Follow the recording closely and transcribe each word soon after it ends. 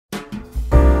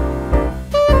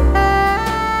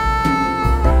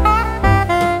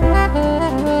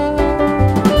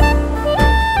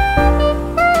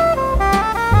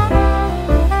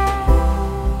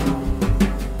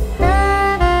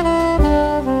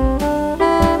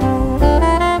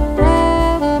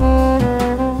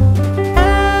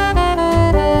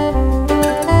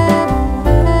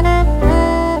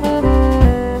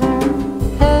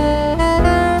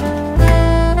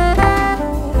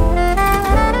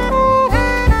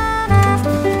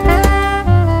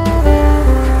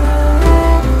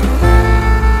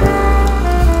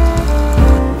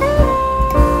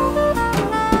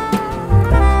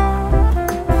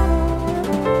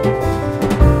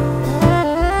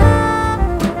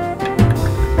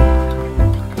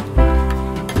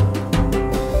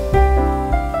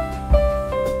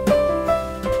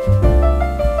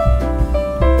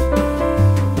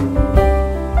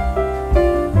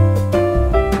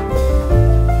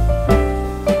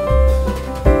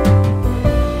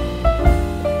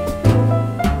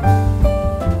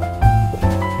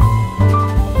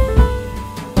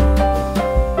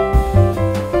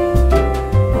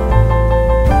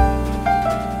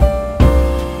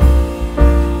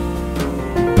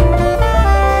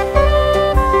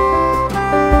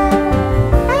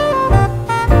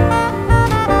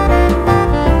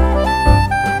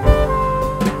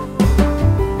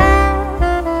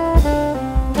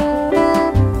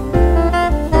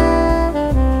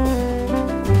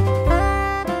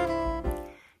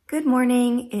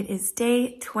morning. It is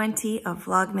day 20 of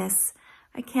Vlogmas.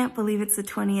 I can't believe it's the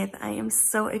 20th. I am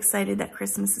so excited that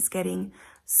Christmas is getting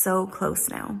so close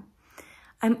now.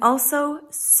 I'm also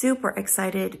super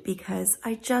excited because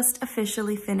I just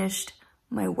officially finished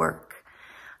my work.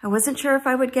 I wasn't sure if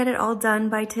I would get it all done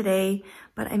by today,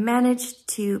 but I managed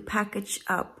to package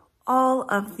up all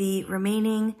of the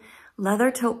remaining leather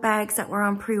tote bags that were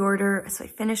on pre-order, so I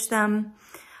finished them.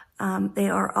 They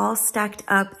are all stacked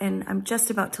up and I'm just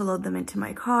about to load them into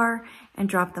my car and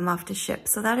drop them off to ship.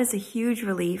 So that is a huge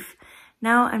relief.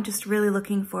 Now I'm just really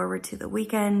looking forward to the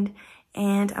weekend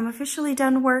and I'm officially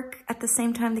done work at the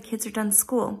same time the kids are done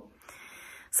school.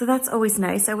 So that's always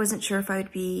nice. I wasn't sure if I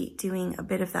would be doing a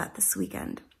bit of that this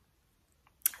weekend.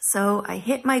 So I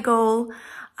hit my goal.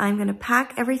 I'm gonna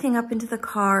pack everything up into the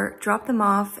car, drop them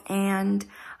off, and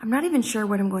I'm not even sure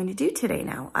what I'm going to do today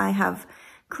now. I have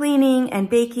cleaning and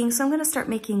baking, so I'm gonna start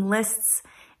making lists,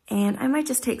 and I might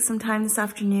just take some time this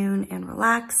afternoon and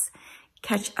relax,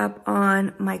 catch up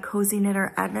on my Cozy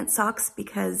Knitter Advent socks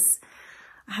because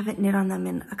I haven't knit on them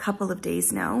in a couple of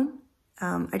days now.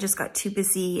 I just got too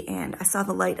busy and I saw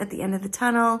the light at the end of the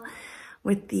tunnel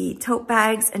with the tote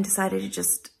bags and decided to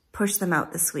just push them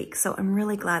out this week. So I'm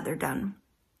really glad they're done.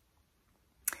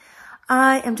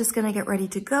 I am just gonna get ready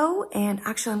to go, and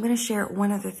actually I'm gonna share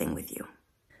one other thing with you.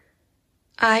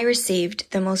 I received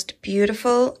the most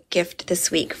beautiful gift this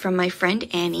week from my friend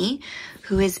Annie,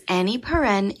 who is Annie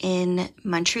Perrin in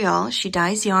Montreal. She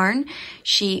dyes yarn.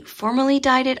 She formerly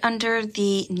dyed it under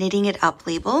the Knitting It Up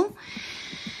label.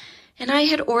 And I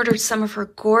had ordered some of her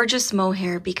gorgeous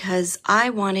mohair because I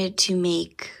wanted to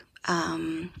make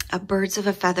a Birds of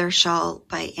a Feather shawl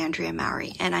by Andrea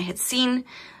Mowry. And I had seen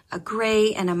a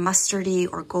gray and a mustardy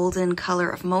or golden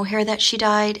color of mohair that she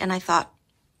dyed, and I thought,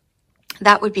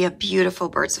 that would be a beautiful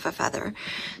Birds of a Feather.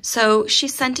 So she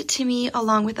sent it to me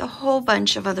along with a whole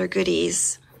bunch of other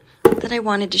goodies that I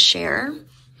wanted to share.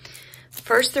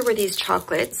 First, there were these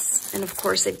chocolates, and of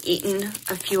course I've eaten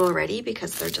a few already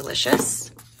because they're delicious.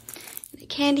 A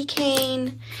candy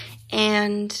cane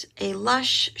and a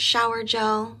Luxe shower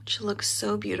gel, which looks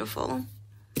so beautiful.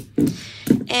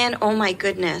 And oh my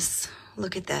goodness,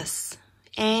 look at this.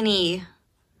 Annie,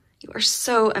 you are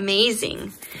so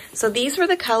amazing. So these were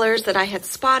the colors that I had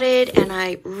spotted and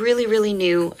I really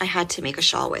knew I had to make a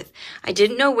shawl with. I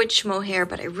didn't know which mohair,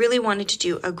 but I really wanted to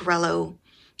do a grello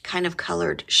kind of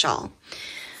colored shawl.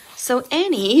 So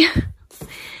Annie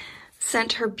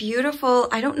sent her beautiful,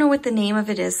 I don't know what the name of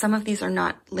it is. Some of these are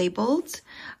not labeled,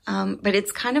 but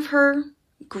it's kind of her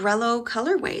grello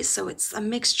colorway. So it's a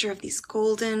mixture of these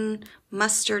golden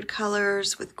mustard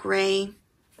colors with gray.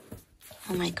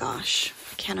 Oh my gosh,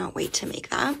 cannot wait to make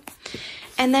that.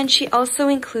 And then she also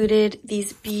included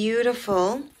these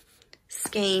beautiful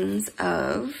skeins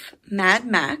of Mad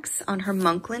Max on her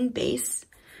Monklin base.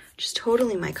 Just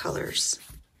totally my colors.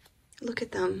 Look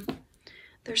at them.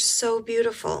 They're so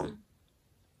beautiful.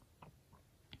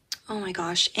 Oh my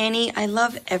gosh, Annie, I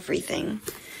love everything.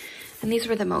 And these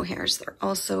were the mohairs. They're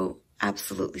also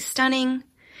absolutely stunning.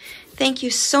 Thank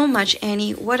you so much,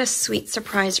 Annie. What a sweet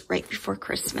surprise right before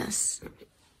Christmas.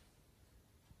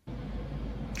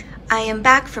 I am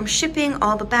back from shipping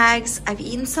all the bags. I've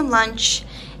eaten some lunch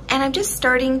and I'm just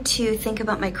starting to think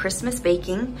about my Christmas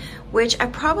baking, which I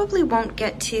probably won't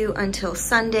get to until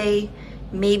Sunday,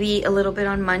 maybe a little bit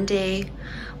on Monday.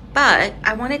 But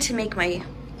I wanted to make my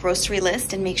grocery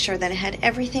list and make sure that I had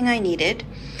everything I needed.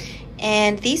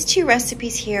 And these two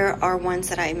recipes here are ones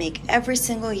that I make every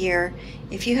single year.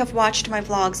 If you have watched my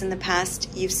vlogs in the past,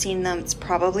 you've seen them. It's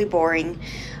probably boring,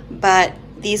 but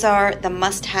these are the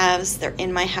must-haves. They're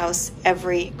in my house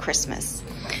every Christmas.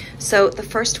 So the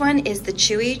first one is the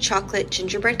chewy chocolate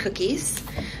gingerbread cookies.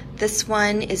 This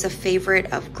one is a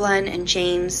favorite of Glenn and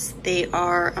James. They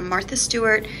are a Martha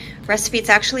Stewart recipe. It's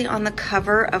actually on the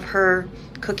cover of her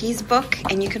cookies book,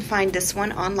 and you can find this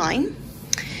one online.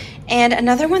 And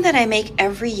another one that I make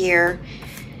every year,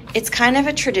 it's kind of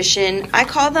a tradition. I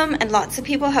call them, and lots of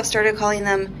people have started calling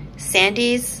them,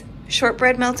 Sandy's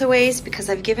shortbread meltaways, because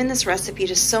I've given this recipe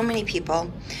to so many people.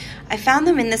 I found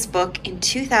them in this book in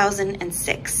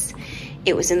 2006.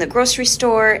 It was in the grocery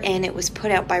store and it was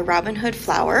put out by Robin Hood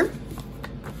Flour.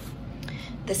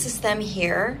 This is them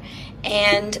here.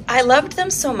 And I loved them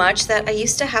so much that I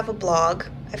used to have a blog.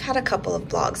 I've had a couple of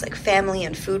blogs, like family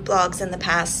and food blogs in the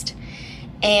past.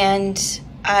 And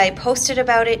I posted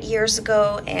about it years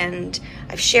ago and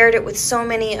I've shared it with so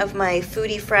many of my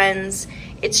foodie friends.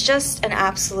 It's just an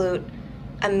absolute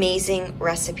amazing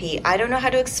recipe. I don't know how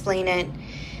to explain it.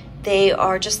 They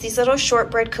are just these little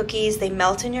shortbread cookies. They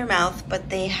melt in your mouth,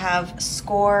 but they have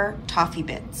score toffee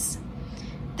bits.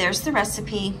 There's the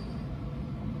recipe.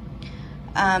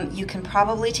 You can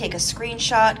probably take a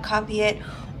screenshot, copy it,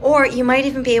 or you might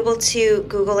even be able to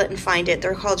Google it and find it.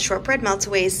 They're called shortbread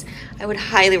meltaways. I would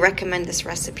highly recommend this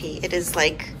recipe. It is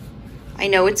like, I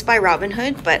know it's by Robin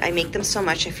Hood, but I make them so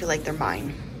much I feel like they're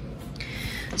mine.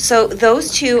 So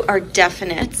those two are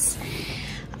definites.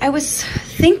 I was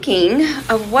thinking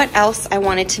of what else I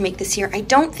wanted to make this year. I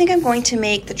don't think I'm going to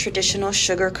make the traditional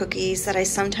sugar cookies that I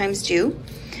sometimes do,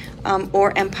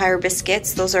 or Empire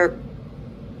biscuits. Those are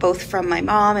both from my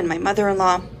mom and my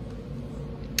mother-in-law.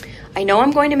 I know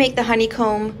I'm going to make the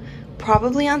honeycomb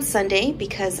probably on Sunday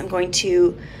because I'm going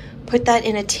to put that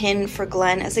in a tin for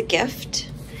Glenn as a gift.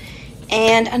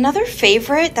 And another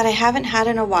favorite that I haven't had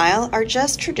in a while are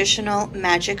just traditional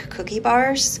magic cookie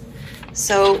bars.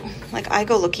 So like I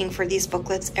go looking for these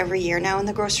booklets every year now in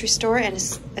the grocery store, and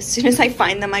as soon as I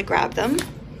find them, I grab them.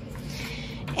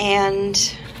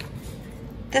 And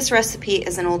this recipe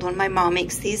is an old one. My mom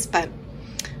makes these, but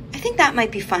I think that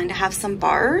might be fun to have some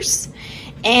bars.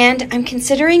 And I'm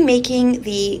considering making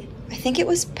the, I think it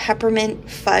was peppermint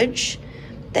fudge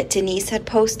that Denise had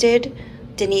posted.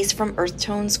 Denise from Earth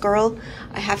Tones Girl.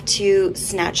 I have to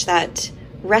snatch that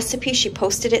recipe. She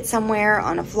posted it somewhere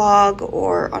on a vlog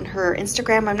or on her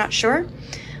Instagram, I'm not sure,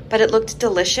 but it looked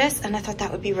delicious and I thought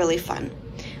that would be really fun.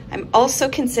 I'm also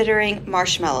considering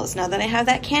marshmallows. Now that I have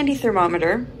that candy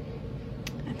thermometer,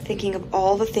 I'm thinking of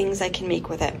all the things I can make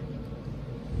with it.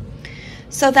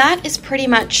 So that is pretty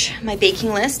much my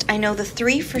baking list. I know the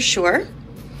three for sure: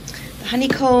 the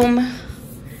honeycomb,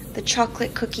 the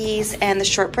chocolate cookies, and the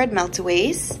shortbread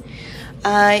meltaways.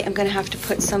 I am gonna have to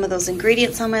put some of those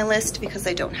ingredients on my list because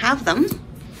I don't have them.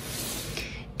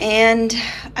 And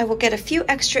I will get a few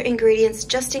extra ingredients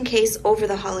just in case over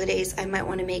the holidays I might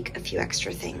wanna make a few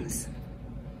extra things.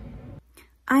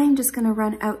 I am just gonna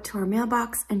run out to our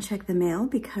mailbox and check the mail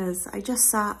because I just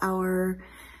saw our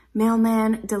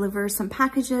mailman deliver some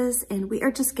packages and we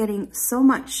are just getting so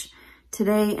much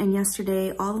today and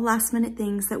yesterday, all the last minute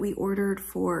things that we ordered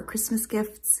for Christmas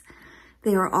gifts.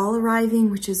 They are all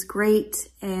arriving, which is great.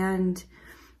 And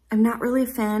I'm not really a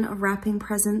fan of wrapping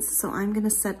presents, so I'm gonna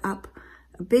set up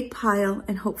a big pile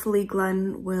and hopefully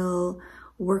Glenn will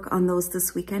work on those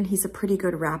this weekend. He's a pretty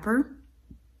good wrapper.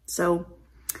 So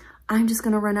I'm just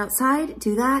gonna run outside,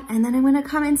 do that, and then I'm gonna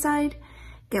come inside,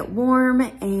 get warm,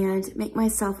 and make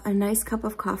myself a nice cup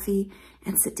of coffee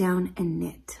and sit down and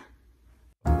knit.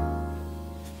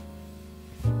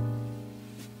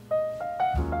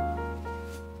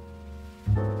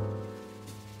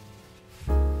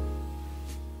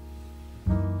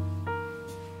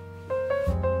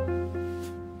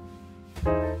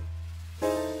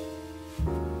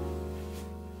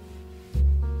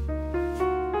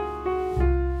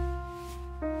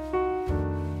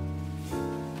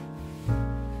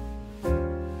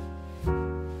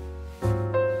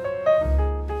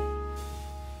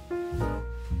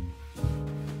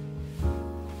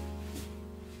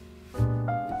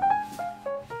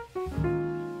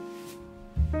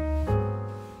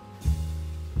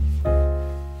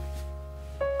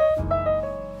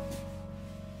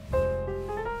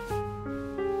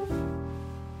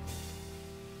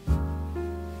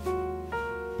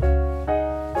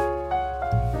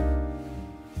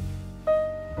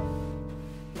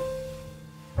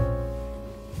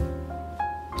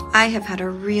 I have had a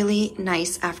really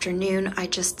nice afternoon. I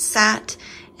just sat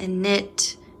and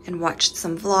knit and watched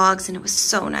some vlogs and it was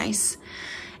so nice.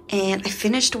 And I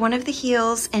finished one of the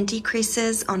heels and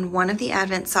decreases on one of the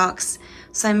Advent socks.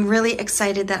 So I'm really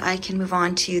excited that I can move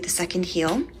on to the second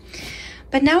heel.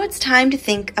 But now it's time to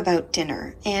think about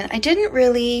dinner. And I didn't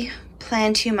really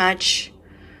plan too much,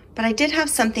 but I did have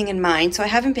something in mind. So I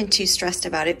haven't been too stressed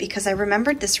about it because I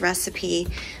remembered this recipe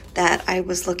that I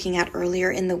was looking at earlier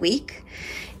in the week.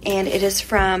 And it is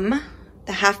from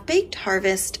the Half-Baked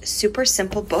Harvest Super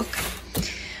Simple book.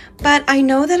 But I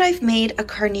know that I've made a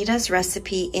carnitas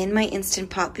recipe in my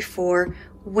Instant Pot before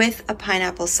with a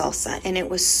pineapple salsa, and it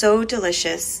was so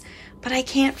delicious, but I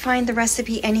can't find the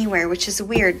recipe anywhere, which is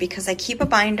weird because I keep a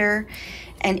binder,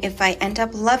 and if I end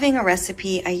up loving a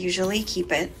recipe, I usually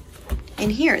keep it in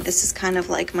here. This is kind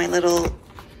of like my little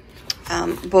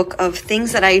book of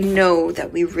things that I know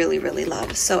that we really, really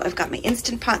love. So I've got my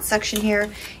Instant Pot section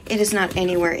here. It is not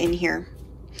anywhere in here.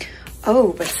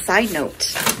 Oh, but side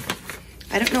note,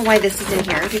 I don't know why this is in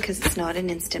here because it's not an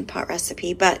Instant Pot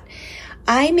recipe, but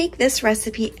I make this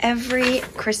recipe every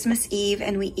Christmas Eve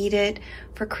and we eat it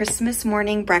for Christmas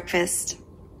morning breakfast.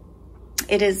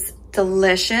 It is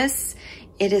delicious.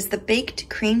 It is the baked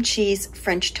cream cheese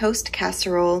French toast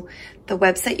casserole. The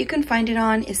website you can find it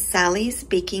on is Sally's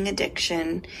Baking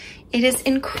Addiction. It is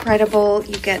incredible.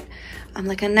 You get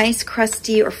like a nice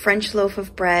crusty or French loaf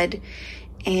of bread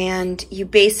And you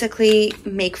basically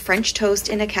make French toast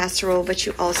in a casserole, but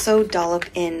you also dollop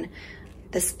in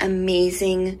this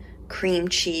amazing cream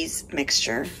cheese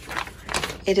mixture.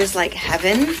 It is like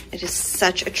heaven. It is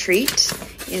such a treat.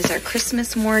 It is our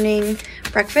Christmas morning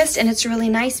breakfast, and it's really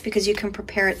nice because you can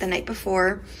prepare it the night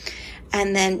before.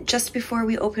 And then just before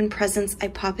we open presents, I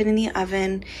pop it in the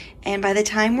oven, and by the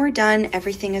time we're done,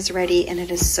 everything is ready, and it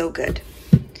is so good.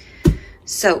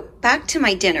 So back to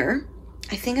my dinner.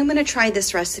 I think I'm gonna try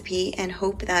this recipe and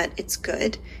hope that it's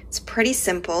good. It's pretty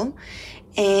simple.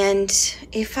 And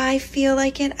if I feel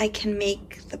like it, I can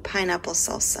make the pineapple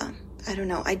salsa. I don't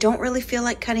know. I don't really feel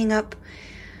like cutting up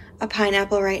a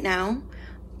pineapple right now,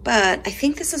 but I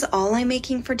think this is all I'm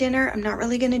making for dinner. I'm not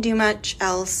really gonna do much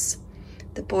else.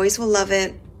 The boys will love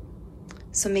it.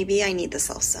 So maybe I need the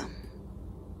salsa.